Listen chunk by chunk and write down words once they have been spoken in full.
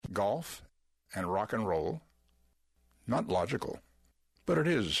with golf and rock and roll. Not logical, but it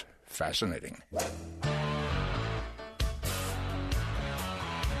is fascinating.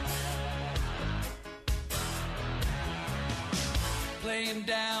 Laying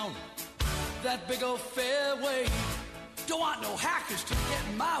down that big old fairway. Don't want no hackers to get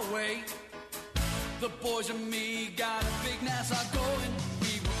in my way. The boys and me got a big Nassau going.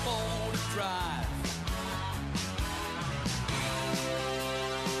 We were born to drive.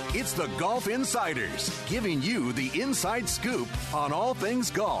 It's the Golf Insiders, giving you the inside scoop on all things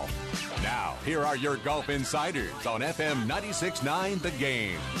golf. Now, here are your Golf Insiders on FM 96.9 The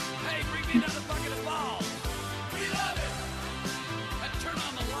Game. Hey, bring me another bucket of balls. We love it. And turn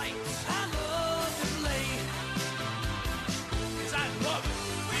on the lights. I love to play. 'Cause I love it.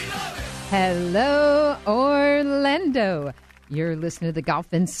 We love it. Hello, Orlando. You're listening to the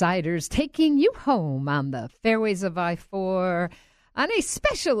Golf Insiders, taking you home on the fairways of I-4 on a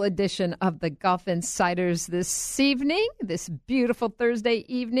special edition of the Golf Insiders this evening, this beautiful Thursday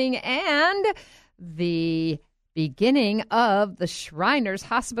evening, and the beginning of the Shriners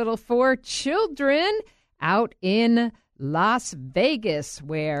Hospital for Children out in Las Vegas,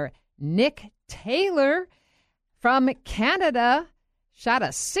 where Nick Taylor from Canada shot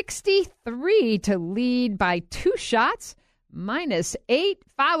a 63 to lead by 2 shots, -8,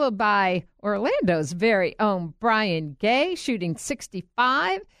 followed by Orlando's very own Brian Gay shooting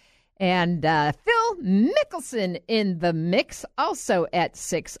 65, and Phil Mickelson in the mix, also at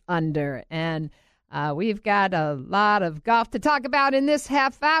 6 under. And we've got a lot of golf to talk about in this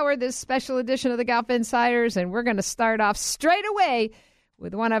half hour, this special edition of the Golf Insiders, and we're going to start off straight away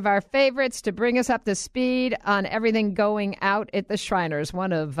with one of our favorites to bring us up to speed on everything going out at the Shriners,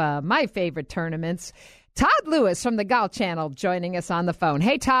 one of my favorite tournaments. Todd Lewis from the Golf Channel joining us on the phone.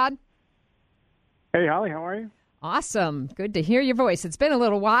 Hey, Todd. Hey, Holly, how are you? Awesome. Good to hear your voice. It's been a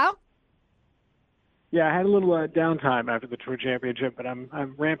little while. Yeah, I had a little downtime after the Tour Championship, but I'm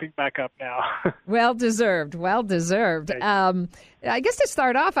ramping back up now. Well deserved. Well deserved. I guess to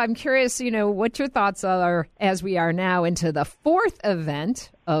start off, I'm curious, what your thoughts are as we are now into the 4th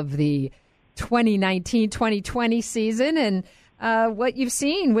event of the 2019-2020 season, and what you've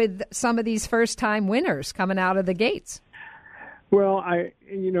seen with some of these first-time winners coming out of the gates. Well,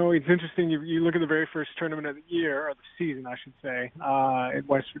 it's interesting. You look at the very first tournament of the year, or the season, I should say, in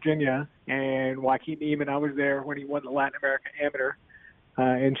West Virginia, and Joaquin Niemann, I was there when he won the Latin America Amateur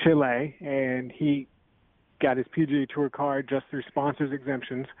in Chile, and he got his PGA Tour card just through sponsors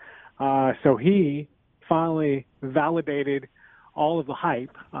exemptions. So he finally validated all of the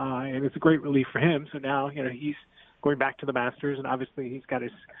hype, and it's a great relief for him. So now, he's going back to the Masters, and obviously he's got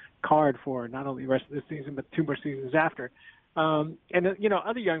his card for not only the rest of this season, but 2 more seasons after.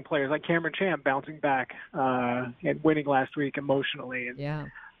 Other young players like Cameron Champ bouncing back and winning last week emotionally. And, yeah,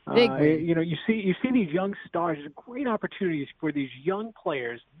 big win. You see these young stars. There's great opportunities for these young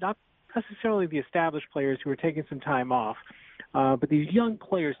players, not necessarily the established players who are taking some time off, but these young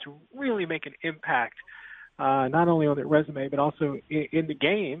players to really make an impact, not only on their resume, but also in the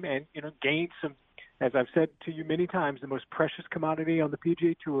game, and, gain some. As I've said to you many times, the most precious commodity on the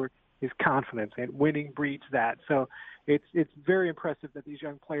PGA Tour is confidence, and winning breeds that. So it's very impressive that these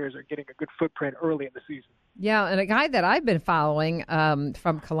young players are getting a good footprint early in the season. Yeah, and a guy that I've been following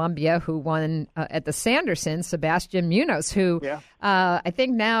from Colombia who won at the Sanderson, Sebastian Munoz, who I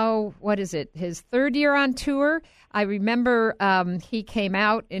think now, what is it, his 3rd year on tour? I remember he came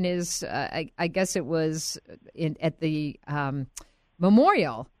out in his, I guess it was at the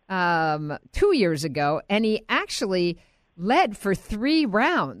Memorial 2 years ago, and he actually led for 3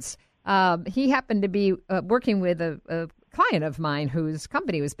 rounds. He happened to be working with a client of mine whose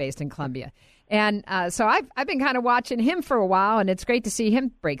company was based in Colombia. And so I've been kind of watching him for a while, and it's great to see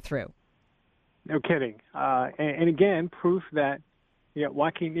him break through. No kidding. And again, proof that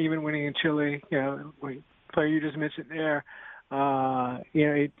Joaquin even winning in Chile, the player you just mentioned there,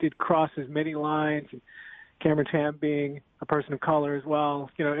 it crosses many lines. And Cameron Champ being a person of color as well.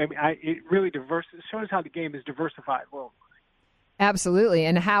 It really shows how the game is diversified worldwide. Absolutely,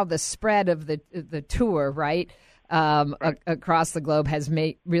 and how the spread of the tour, right, across the globe has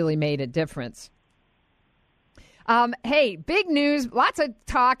really made a difference. Hey, big news, lots of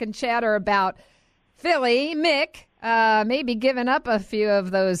talk and chatter about Philly, Mick, maybe giving up a few of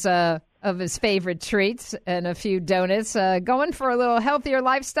those of his favorite treats and a few donuts, going for a little healthier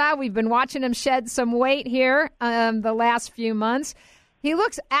lifestyle. We've been watching him shed some weight here the last few months. He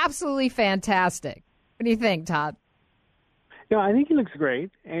looks absolutely fantastic. What do you think, Todd? I think he looks great.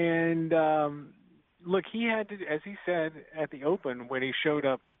 And, look, he had to, as he said at the Open, when he showed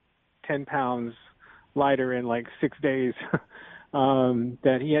up 10 pounds lighter in like 6 days,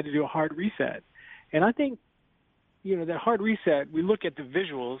 that he had to do a hard reset. And I think, that hard reset, we look at the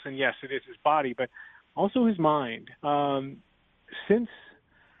visuals, and yes, it is his body, but also his mind. Since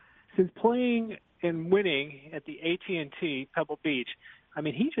playing and winning at the AT&T Pebble Beach,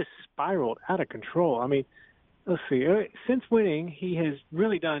 he just spiraled out of control. Let's see. Since winning, he has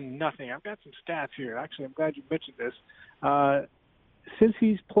really done nothing. I've got some stats here. Actually, I'm glad you mentioned this. Since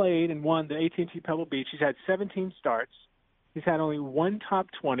he's played and won the AT&T Pebble Beach, he's had 17 starts. He's had only one top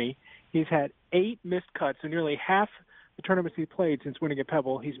 20. He's had 8 missed cuts. So nearly half the tournaments he played since winning at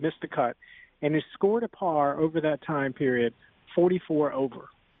Pebble, he's missed a cut. And has scored a par over that time period, 44 over.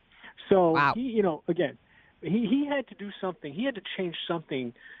 So, wow. He had to do something. He had to change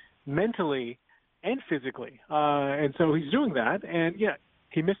something mentally and physically. And so he's doing that. And,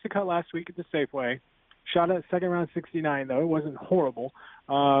 he missed a cut last week at the Safeway. Shot at second round 69, though. It wasn't horrible.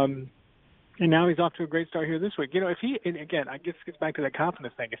 And now he's off to a great start here this week. And again, I guess it gets back to that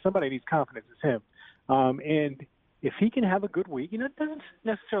confidence thing. If somebody needs confidence, it's him. And if he can have a good week, it doesn't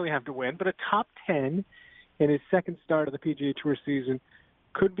necessarily have to win, but a top 10 in his second start of the PGA Tour season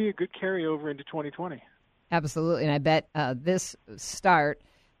could be a good carryover into 2020. Absolutely. And I bet this start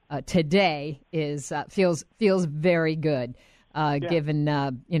today feels very good. Given,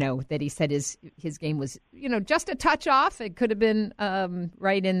 that he said his game was, just a touch off. It could have been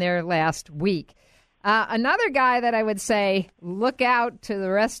right in there last week. Another guy that I would say look out to the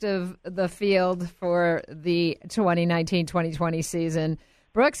rest of the field for the 2019-2020 season.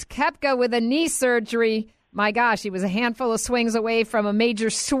 Brooks Koepka with a knee surgery. My gosh, he was a handful of swings away from a major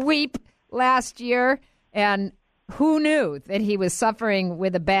sweep last year. And who knew that he was suffering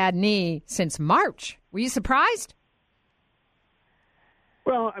with a bad knee since March? Were you surprised?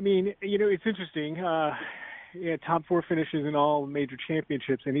 Well, it's interesting. Top 4 finishes in all major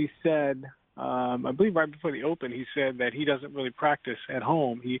championships, and he said, I believe right before the Open, he said that he doesn't really practice at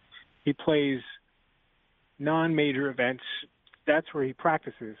home. He plays non-major events. That's where he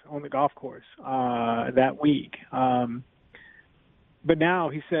practices on the golf course that week. But now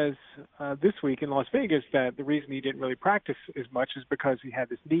he says this week in Las Vegas that the reason he didn't really practice as much is because he had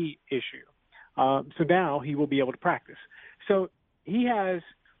this knee issue. So now he will be able to practice. So he has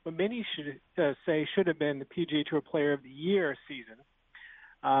what many should say should have been the PGA Tour Player of the Year season,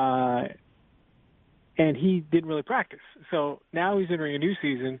 and he didn't really practice. So now he's entering a new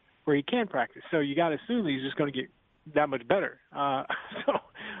season where he can practice. So you got to assume that he's just going to get that much better.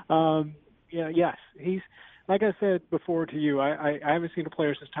 Yes, he's like I said before to you. I haven't seen a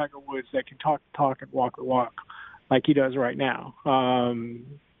player since Tiger Woods that can talk the talk and walk the walk like he does right now.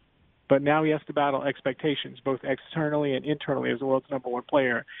 But now he has to battle expectations, both externally and internally, as the world's number 1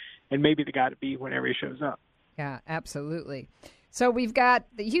 player, and maybe the guy to beat whenever he shows up. Yeah, absolutely. So we've got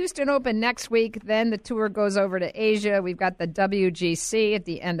the Houston Open next week. Then the tour goes over to Asia. We've got the WGC at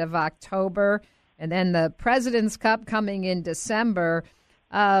the end of October, and then the President's Cup coming in December.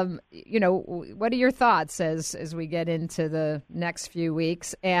 What are your thoughts as we get into the next few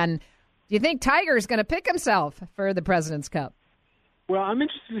weeks? And do you think Tiger's going to pick himself for the President's Cup? Well, I'm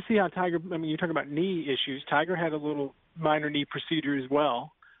interested to see how Tiger, you're talking about knee issues. Tiger had a little minor knee procedure as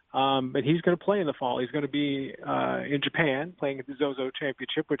well, but he's going to play in the fall. He's going to be in Japan playing at the Zozo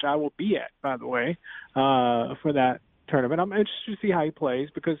Championship, which I will be at, by the way, for that tournament. I'm interested to see how he plays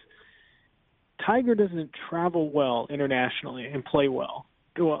because Tiger doesn't travel well internationally and play well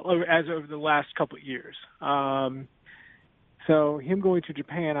as over the last couple of years. So him going to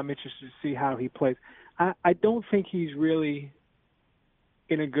Japan, I'm interested to see how he plays. I don't think he's really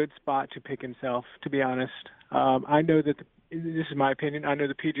in a good spot to pick himself, to be honest. I know that, this is my opinion, I know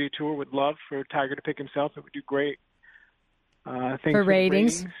the PGA Tour would love for Tiger to pick himself. It would do great things for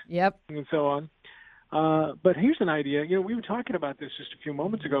ratings. Yep. And so on. But here's an idea. We were talking about this just a few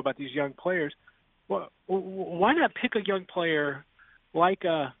moments ago about these young players. Well, why not pick a young player like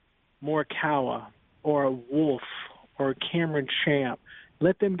a Morikawa or a Wolf or a Cameron Champ?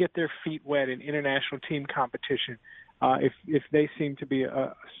 Let them get their feet wet in international team competition. If they seem to be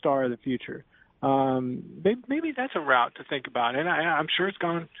a star of the future. Maybe that's a route to think about, and I'm sure it's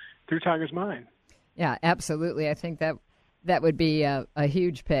gone through Tiger's mind. Yeah, absolutely. I think that would be a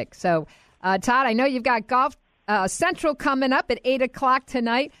huge pick. So, Todd, I know you've got Golf Central coming up at 8 o'clock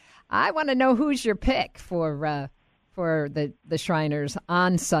tonight. I want to know who's your pick for the Shriners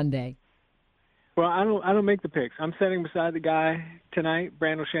on Sunday. Well, I don't make the picks. I'm sitting beside the guy tonight,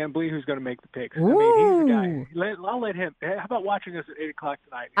 Brandel Chambly, who's going to make the picks. Ooh. He's the guy. I'll let him. How about watching us at 8 o'clock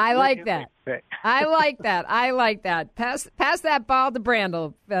tonight? I like that. I like that. Pass that ball to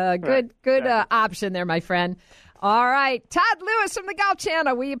Brandel. Good option there, my friend. All right. Todd Lewis from the Golf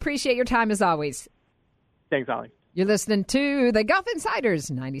Channel. We appreciate your time as always. Thanks, Ollie. You're listening to the Golf Insiders,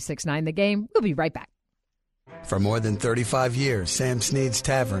 96.9 The Game. We'll be right back. For more than 35 years, Sam Snead's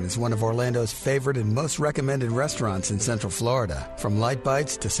Tavern is one of Orlando's favorite and most recommended restaurants in Central Florida. From light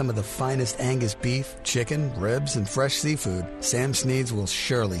bites to some of the finest Angus beef, chicken, ribs, and fresh seafood, Sam Snead's will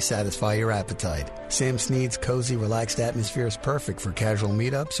surely satisfy your appetite. Sam Snead's cozy, relaxed atmosphere is perfect for casual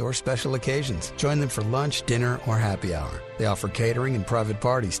meetups or special occasions. Join them for lunch, dinner, or happy hour. They offer catering and private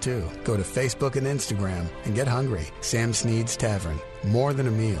parties, too. Go to Facebook and Instagram and get hungry. Sam Snead's Tavern. More than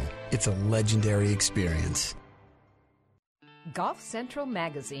a meal. It's a legendary experience. Golf Central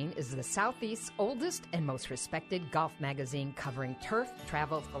Magazine is the Southeast's oldest and most respected golf magazine covering turf,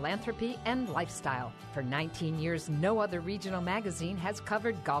 travel, philanthropy, and lifestyle. For 19 years, no other regional magazine has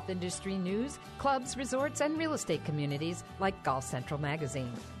covered golf industry news, clubs, resorts, and real estate communities like Golf Central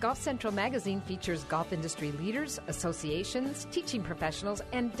Magazine. Golf Central Magazine features golf industry leaders, associations, teaching professionals,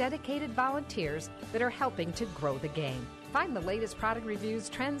 and dedicated volunteers that are helping to grow the game. Find the latest product reviews,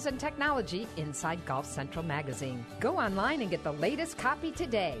 trends, and technology inside Golf Central Magazine. Go online and get the latest copy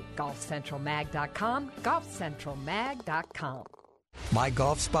today. GolfCentralMag.com, GolfCentralMag.com. My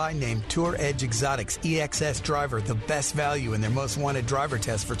Golf Spy named Tour Edge Exotics EXS driver the best value in their most wanted driver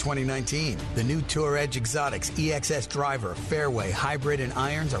test for 2019. The new Tour Edge Exotics EXS driver, fairway, hybrid, and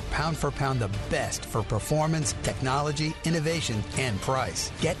irons are pound for pound the best for performance, technology, innovation, and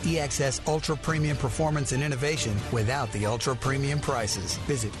price. Get EXS Ultra Premium Performance and Innovation without the ultra premium prices.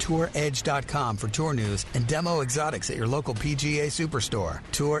 Visit touredge.com for tour news and demo exotics at your local PGA Superstore.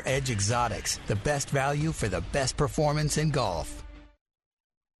 Tour Edge Exotics, the best value for the best performance in golf.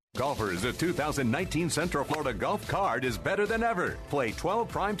 Golfers, the 2019 Central Florida Golf Card is better than ever. Play 12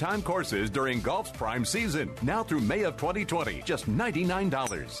 primetime courses during golf's prime season. Now through May of 2020, just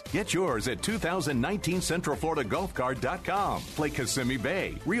 $99. Get yours at 2019CentralFloridaGolfCard.com. Play Kissimmee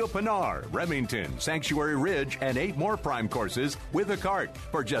Bay, Rio Pinar, Remington, Sanctuary Ridge, and 8 more prime courses with a cart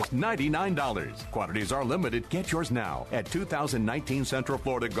for just $99. Quantities are limited. Get yours now at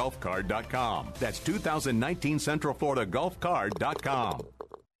 2019CentralFloridaGolfCard.com. That's 2019CentralFloridaGolfCard.com.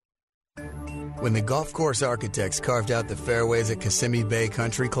 When the golf course architects carved out the fairways at Kissimmee Bay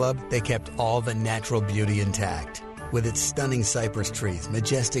Country Club, they kept all the natural beauty intact. With its stunning cypress trees,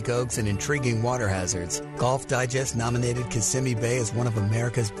 majestic oaks, and intriguing water hazards, Golf Digest nominated Kissimmee Bay as one of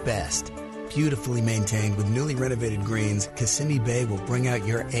America's best. Beautifully maintained with newly renovated greens, Kissimmee Bay will bring out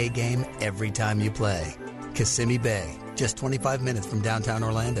your A game every time you play. Kissimmee Bay, just 25 minutes from downtown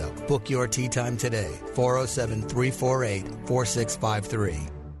Orlando. Book your tee time today,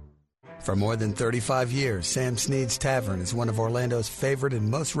 407-348-4653. For more than 35 years, Sam Snead's Tavern is one of Orlando's favorite and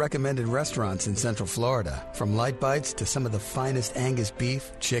most recommended restaurants in Central Florida. From light bites to some of the finest Angus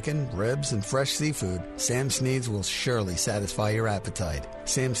beef, chicken, ribs, and fresh seafood, Sam Snead's will surely satisfy your appetite.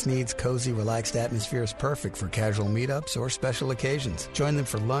 Sam Snead's cozy, relaxed atmosphere is perfect for casual meetups or special occasions. Join them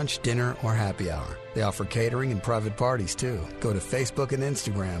for lunch, dinner, or happy hour. They offer catering and private parties, too. Go to Facebook and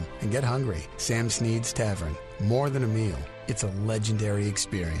Instagram and get hungry. Sam Snead's Tavern. More than a meal. It's a legendary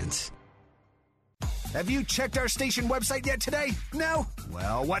experience. Have you checked our station website yet today? No?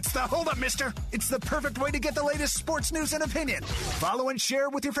 Well, what's the holdup, mister? It's the perfect way to get the latest sports news and opinion. Follow and share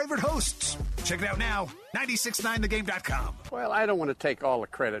with your favorite hosts. Check it out now, 969thegame.com. Well, I don't want to take all the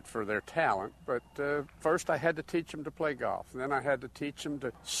credit for their talent, but first I had to teach them to play golf. Then I had to teach them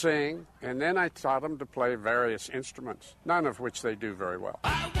to sing, and then I taught them to play various instruments, none of which they do very well.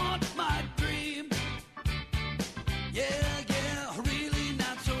 I want my dream. Yeah.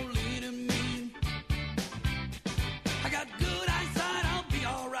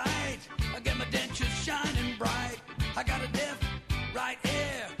 I got a deaf right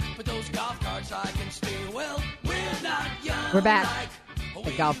ear, but those golf carts I can steer. Well, we're not young. We're back.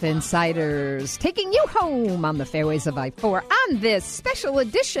 The Golf Insiders taking you home on the fairways of I-4 on this special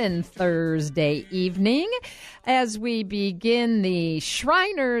edition Thursday evening as we begin the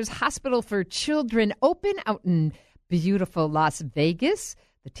Shriners Hospital for Children Open out in beautiful Las Vegas,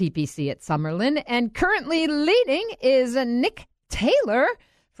 the TPC at Summerlin. And currently leading is Nick Taylor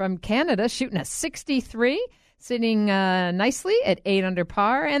from Canada, shooting a 63. Sitting nicely at 8 under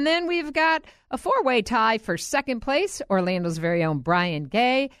par. And then we've got a 4-way tie for second place. Orlando's very own Brian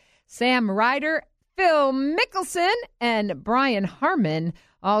Gay, Sam Ryder, Phil Mickelson, and Brian Harmon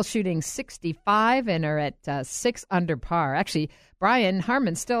all shooting 65 and are at 6 under par. Actually, Brian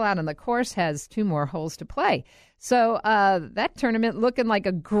Harmon still out on the course, has 2 more holes to play. So that tournament looking like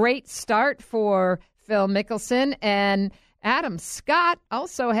a great start for Phil Mickelson. And Adam Scott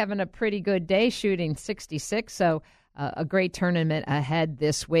also having a pretty good day, shooting 66, so a great tournament ahead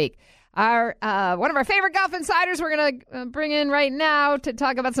this week. Our one of our favorite golf insiders we're going to bring in right now to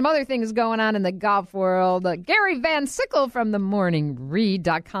talk about some other things going on in the golf world. Gary Van Sickle from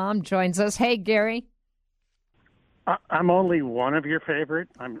themorningread.com joins us. Hey, Gary. I'm only one of your favorite.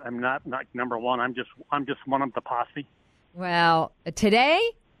 I'm not number one. I'm just one of the posse. Well, today,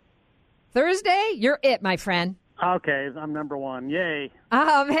 Thursday, you're it, my friend. Okay, I'm number one. Yay.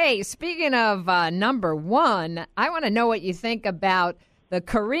 Hey, speaking of number one, I want to know what you think about the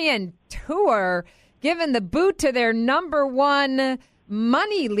Korean tour giving the boot to their number one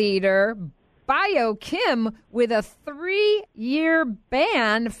money leader, Bio Kim, with a 3-year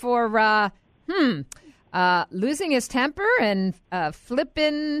ban for losing his temper and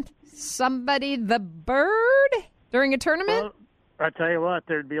flipping somebody the bird during a tournament? Well, I tell you what,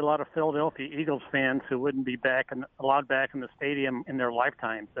 there'd be a lot of Philadelphia Eagles fans who wouldn't be allowed back in the stadium in their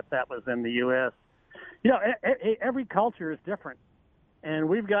lifetimes if that was in the U.S. You know, every culture is different, and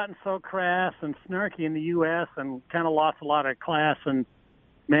we've gotten so crass and snarky in the U.S. and kind of lost a lot of class and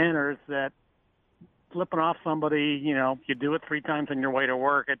manners that flipping off somebody, you know, you do it 3 times on your way to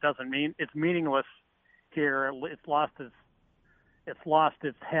work, it doesn't mean it's meaningless here. It's lost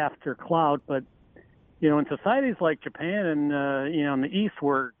its hafter clout, but you know, in societies like Japan and you know, in the East,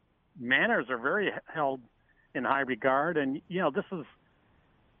 where manners are very held in high regard, and you know, this is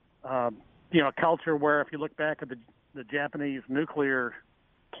you know, a culture where if you look back at the Japanese nuclear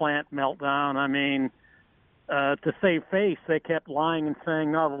plant meltdown, I mean, to save face, they kept lying and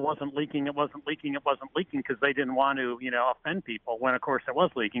saying, no, it wasn't leaking, because they didn't want to, you know, offend people, when of course it was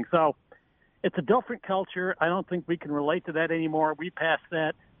leaking. So it's a different culture. I don't think we can relate to that anymore. We passed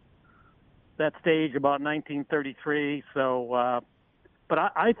that stage about 1933. So, but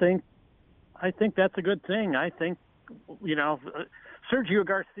I think that's a good thing. I think, you know, Sergio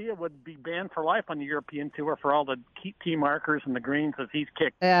Garcia would be banned for life on the European tour for all the key markers and the greens as he's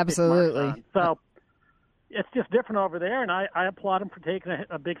kicked. Absolutely. So it's just different over there, and I applaud him for taking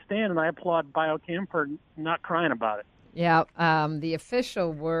a big stand, and I applaud Bio Kim for not crying about it. Yeah, the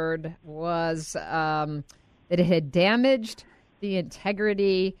official word was that it had damaged the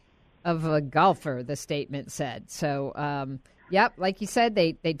integrity of a golfer, the statement said. So, yep, like you said,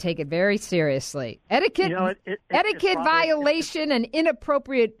 they take it very seriously. Etiquette, you know, etiquette violation and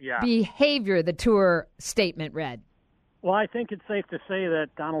inappropriate behavior, the tour statement read. Well, I think it's safe to say that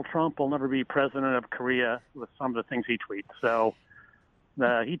Donald Trump will never be president of Korea with some of the things he tweets. So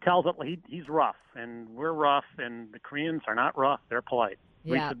he tells it he's rough, and we're rough, and the Koreans are not rough. They're polite.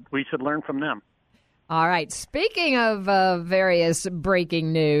 Yeah. We should learn from them. All right. Speaking of various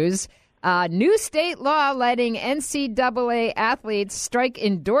breaking news, new state law letting NCAA athletes strike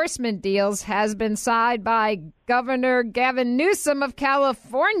endorsement deals has been signed by Governor Gavin Newsom of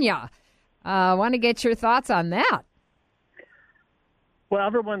California. I want to get your thoughts on that. Well,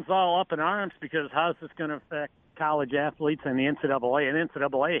 everyone's all up in arms because how's this going to affect college athletes and the NCAA? And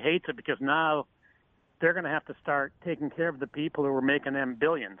NCAA hates it because now they're going to have to start taking care of the people who are making them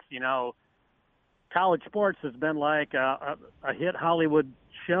billions. You know, college sports has been like a hit Hollywood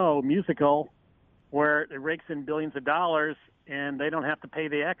show, musical, where it rakes in billions of dollars and they don't have to pay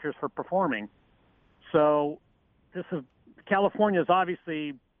the actors for performing. So California is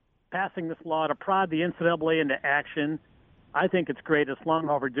obviously passing this law to prod the NCAA into action. I think it's great. It's long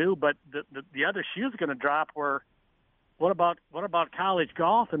overdue, but the other shoe is going to drop. Where what about college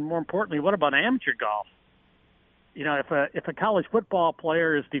golf, and more importantly, what about amateur golf? You know, if a college football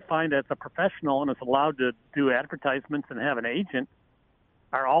player is defined as a professional and is allowed to do advertisements and have an agent,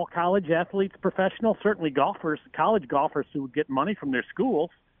 are all college athletes professional? Certainly college golfers who would get money from their schools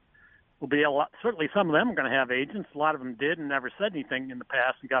will be a lot. Certainly some of them are going to have agents. A lot of them did and never said anything in the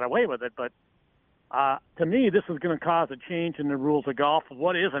past and got away with it. But to me, this is going to cause a change in the rules of golf of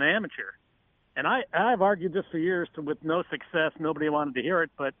what is an amateur. And I've argued this for years with no success. Nobody wanted to hear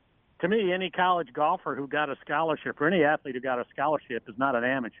it. But to me, any college golfer who got a scholarship or any athlete who got a scholarship is not an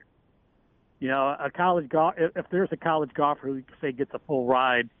amateur. You know, if there's a college golfer who, say, gets a full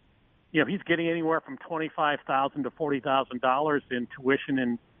ride, you know, he's getting anywhere from $25,000 to $40,000 in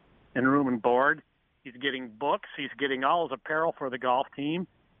tuition and room and board. He's getting books. He's getting all his apparel for the golf team.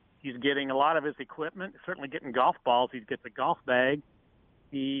 He's getting a lot of his equipment, certainly getting golf balls. He gets a golf bag.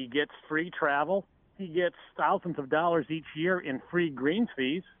 He gets free travel. He gets thousands of dollars each year in free greens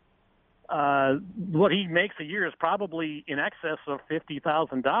fees. What he makes a year is probably in excess of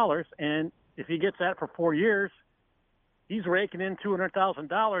 $50,000. And if he gets that for 4 years, he's raking in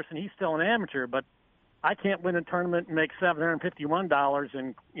 $200,000, and he's still an amateur. But I can't win a tournament and make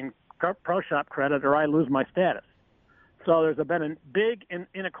 $751 in pro shop credit, or I lose my status. So there's been a big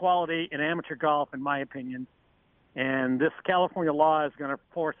inequality in amateur golf, in my opinion. And this California law is going to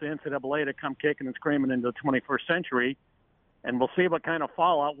force the NCAA to come kicking and screaming into the 21st century, and we'll see what kind of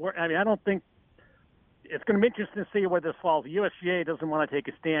fallout. I don't think it's going to be interesting to see where this falls. The USGA doesn't want to take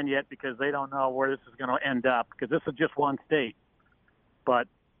a stand yet because they don't know where this is going to end up, because this is just one state. But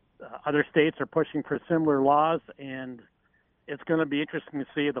other states are pushing for similar laws, and it's going to be interesting to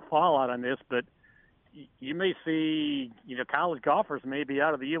see the fallout on this. But you may see, college golfers may be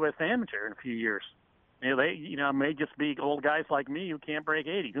out of the U.S. Amateur in a few years. They may just be old guys like me who can't break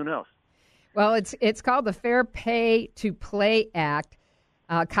 80. Who knows? Well, it's called the Fair Pay to Play Act.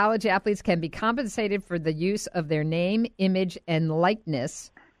 College athletes can be compensated for the use of their name, image, and likeness.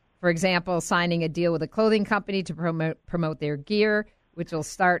 For example, signing a deal with a clothing company to promote their gear, which will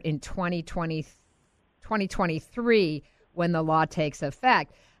start in 2023 when the law takes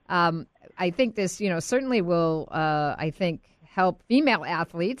effect. I think this, certainly will, help female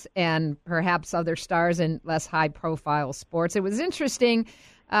athletes and perhaps other stars in less high-profile sports. It was interesting.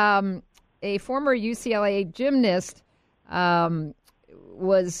 A former UCLA gymnast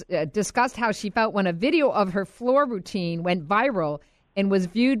was discussed how she felt when a video of her floor routine went viral and was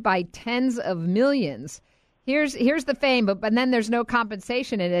viewed by tens of millions. Here's the fame, but then there's no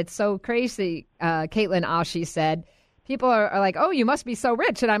compensation, and it's so crazy, Caitlin Oshie said. People are like, oh, you must be so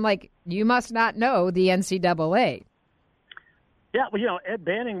rich. And I'm like, you must not know the NCAA. Yeah, well, Ed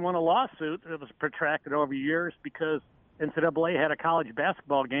Banning won a lawsuit that was protracted over years because NCAA had a college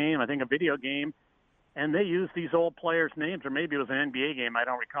basketball game, I think a video game, and they used these old players' names, or maybe it was an NBA game, I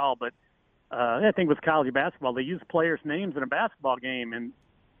don't recall, but I think it was college basketball. They used players' names in a basketball game, and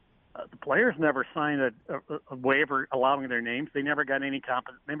the players never signed a waiver allowing their names. They never got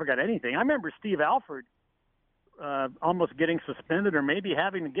never got anything. I remember Steve Alford almost getting suspended, or maybe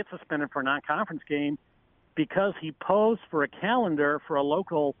having to get suspended for a non-conference game because he posed for a calendar for a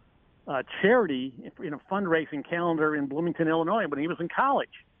local charity, in a fundraising calendar in Bloomington, Illinois, when he was in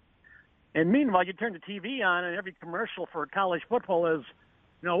college. And meanwhile, you turn the TV on, and every commercial for college football is,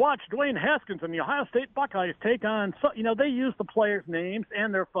 watch Dwayne Haskins and the Ohio State Buckeyes take on. So, they use the players' names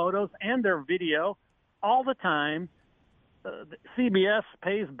and their photos and their video all the time. CBS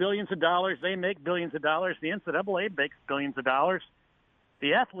pays billions of dollars. They make billions of dollars. The NCAA makes billions of dollars.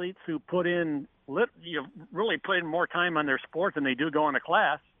 The athletes who put in really put in more time on their sport than they do going to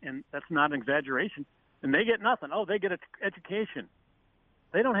class, and that's not an exaggeration, and they get nothing. Oh, they get an education.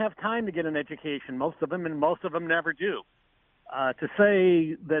 They don't have time to get an education, most of them, and most of them never do. To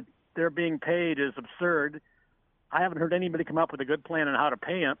say that they're being paid is absurd. I haven't heard anybody come up with a good plan on how to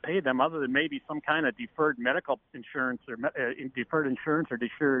pay them, other than maybe some kind of deferred medical insurance or deferred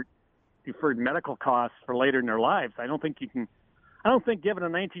deferred medical costs for later in their lives. I don't think giving a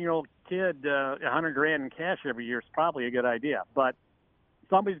 19-year-old kid $100,000 in cash every year is probably a good idea. But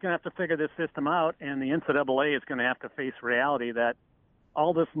somebody's going to have to figure this system out, and the NCAA is going to have to face reality that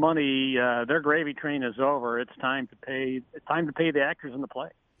all this money, their gravy train is over. It's time to pay. It's time to pay the actors in the play.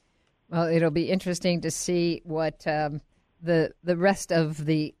 Well, it'll be interesting to see what the rest of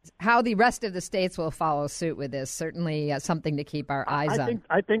the states will follow suit with this. Certainly something to keep our eyes on.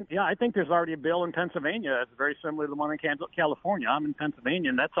 I think there's already a bill in Pennsylvania that's very similar to the one in California. I'm in Pennsylvania,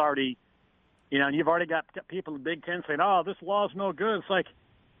 and that's already, and you've already got people in the Big Ten saying, "Oh, this law is no good." It's like,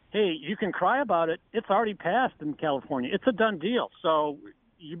 hey, you can cry about it. It's already passed in California. It's a done deal. So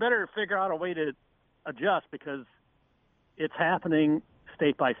you better figure out a way to adjust, because it's happening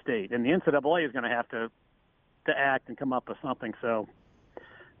state by state, and the NCAA is going to have to act and come up with something. So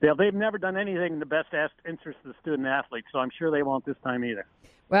they've never done anything in the best interest of the student athlete, so I'm sure they won't this time either.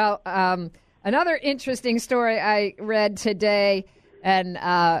 Well, another interesting story I read today, and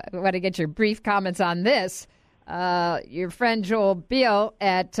I want to get your brief comments on this. Your friend Joel Beal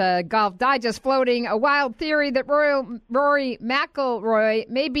at Golf Digest floating a wild theory that Rory McIlroy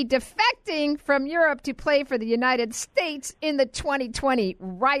may be defecting from Europe to play for the United States in the 2020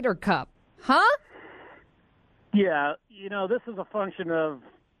 Ryder Cup. Huh? Yeah, this is a function of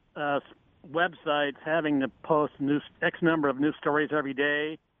websites having to post X number of news stories every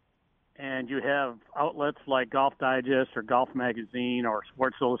day, and you have outlets like Golf Digest or Golf Magazine or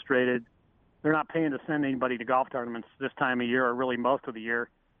Sports Illustrated. They're not paying to send anybody to golf tournaments this time of year, or really most of the year.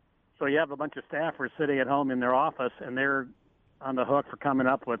 So you have a bunch of staffers sitting at home in their office, and they're on the hook for coming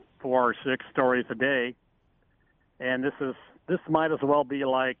up with 4 or 6 stories a day. And this might as well be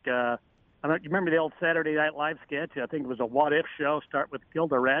like, you remember the old Saturday Night Live sketch? I think it was a what-if show. Start with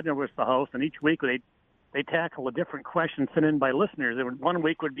Gilda Radner was the host, and each week they tackle a different question sent in by listeners. One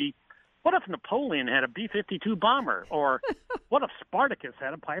week would be, what if Napoleon had a B-52 bomber? Or what if Spartacus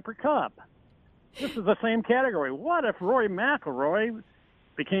had a Piper Cub? This is the same category. What if Rory McIlroy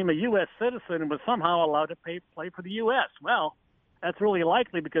became a U.S. citizen and was somehow allowed to play for the U.S. Well, that's really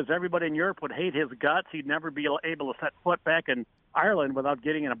likely because everybody in Europe would hate his guts. He'd never be able to set foot back in Ireland without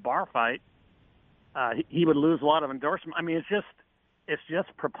getting in a bar fight. He would lose a lot of endorsement. I mean, it's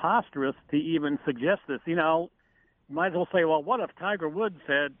just preposterous to even suggest this. You know, you might as well say, well, what if Tiger Woods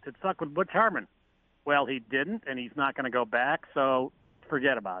had stuck with Butch Harmon? Well, he didn't, and he's not going to go back. So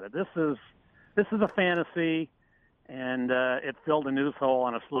forget about it. This is a fantasy, and it filled a news hole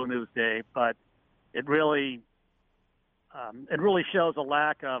on a slow news day. But it really shows a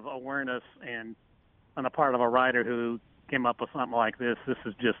lack of awareness and on the part of a writer who came up with something like this. This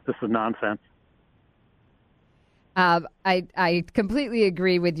is nonsense. I completely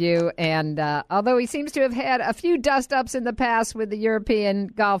agree with you. And although he seems to have had a few dust-ups in the past with the European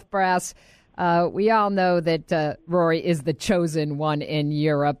golf brass, we all know that Rory is the chosen one in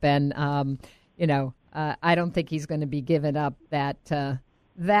Europe. And, I don't think he's going to be giving up that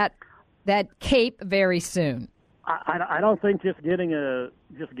cape very soon. I don't think just getting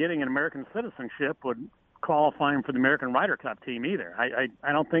an American citizenship would qualify him for the American Ryder Cup team either.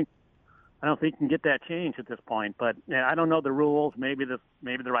 I don't think you can get that changed at this point. But I don't know the rules. Maybe the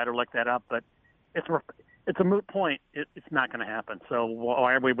writer looked that up. But it's a moot point. It's not going to happen. So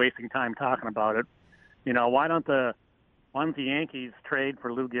why are we wasting time talking about it? You know, why don't the Yankees trade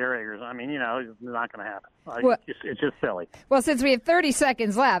for Lou Gehrig? I mean, it's not going to happen. It's just silly. Well, since we have 30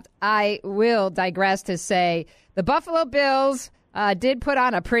 seconds left, I will digress to say the Buffalo Bills did put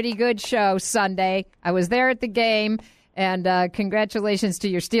on a pretty good show Sunday. I was there at the game, and congratulations to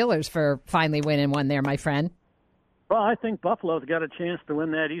your Steelers for finally winning one there, my friend. Well, I think Buffalo's got a chance to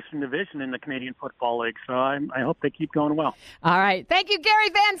win that Eastern Division in the Canadian Football League, so I hope they keep going well. All right. Thank you, Gary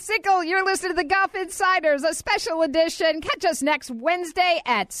Van Sickle. You're listening to the Golf Insiders, a special edition. Catch us next Wednesday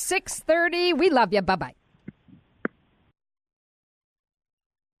at 6:30. We love you. Bye-bye.